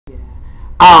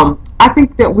I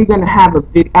think that we're gonna have a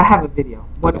vid. I have a video.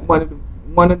 One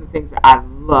of the things that I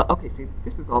love. Okay, see,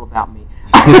 this is all about me.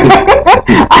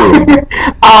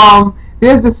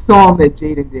 There's this song that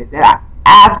Jaden did that I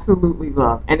absolutely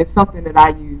love, and it's something that I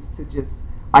use to just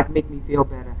like make me feel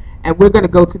better. And we're gonna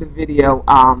go to the video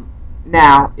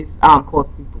now. It's called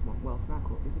Superwoman. Well, it's not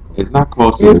called. Is it called? It's not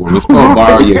called Superwoman. It's called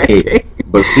Borrow Your Cape.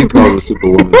 But she calls it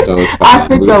Superwoman, so it's fine. I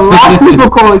think a lot of people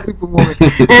call it Superwoman.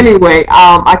 Anyway,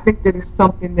 I think that it's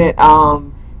something that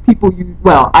people use.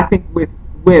 Well, I think with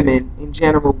women in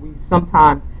general, we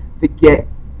sometimes forget,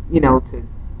 to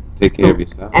take care of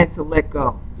yourself and to let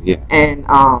go. Yeah. And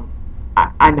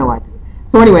I know I do.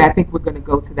 So anyway, I think we're going to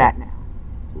go to that now.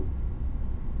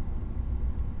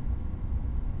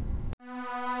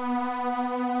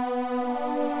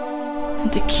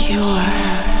 The Cure.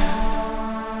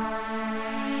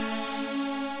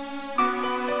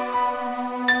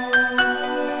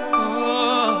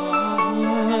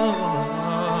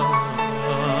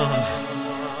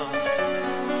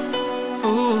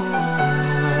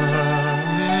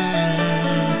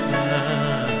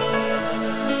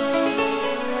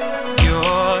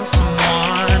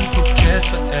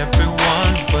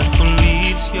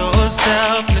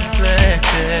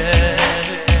 Self-neglected.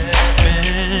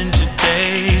 Spend your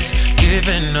days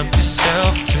giving up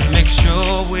yourself to make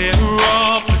sure we're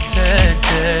all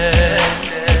protected.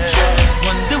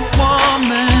 Wonder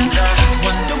Woman,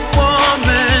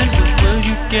 where will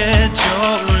you get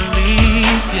your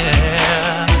relief?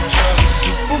 Yeah.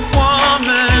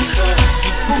 Superwoman,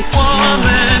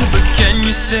 but can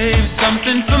you save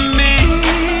something for me?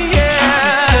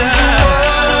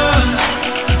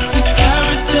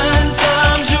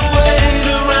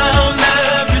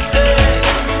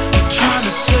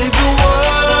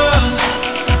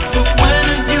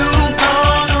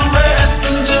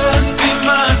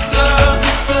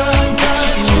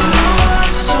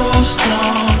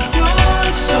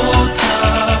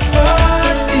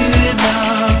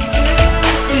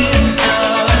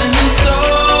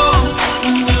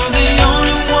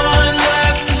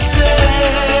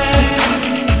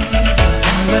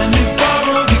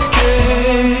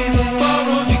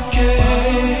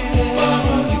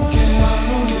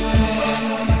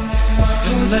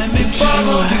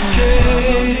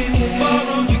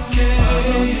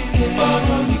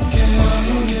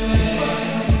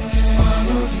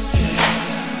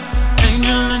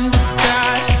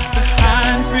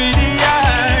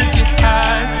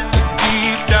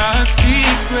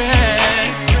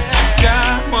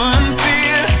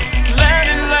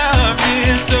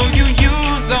 So you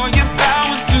use all your power.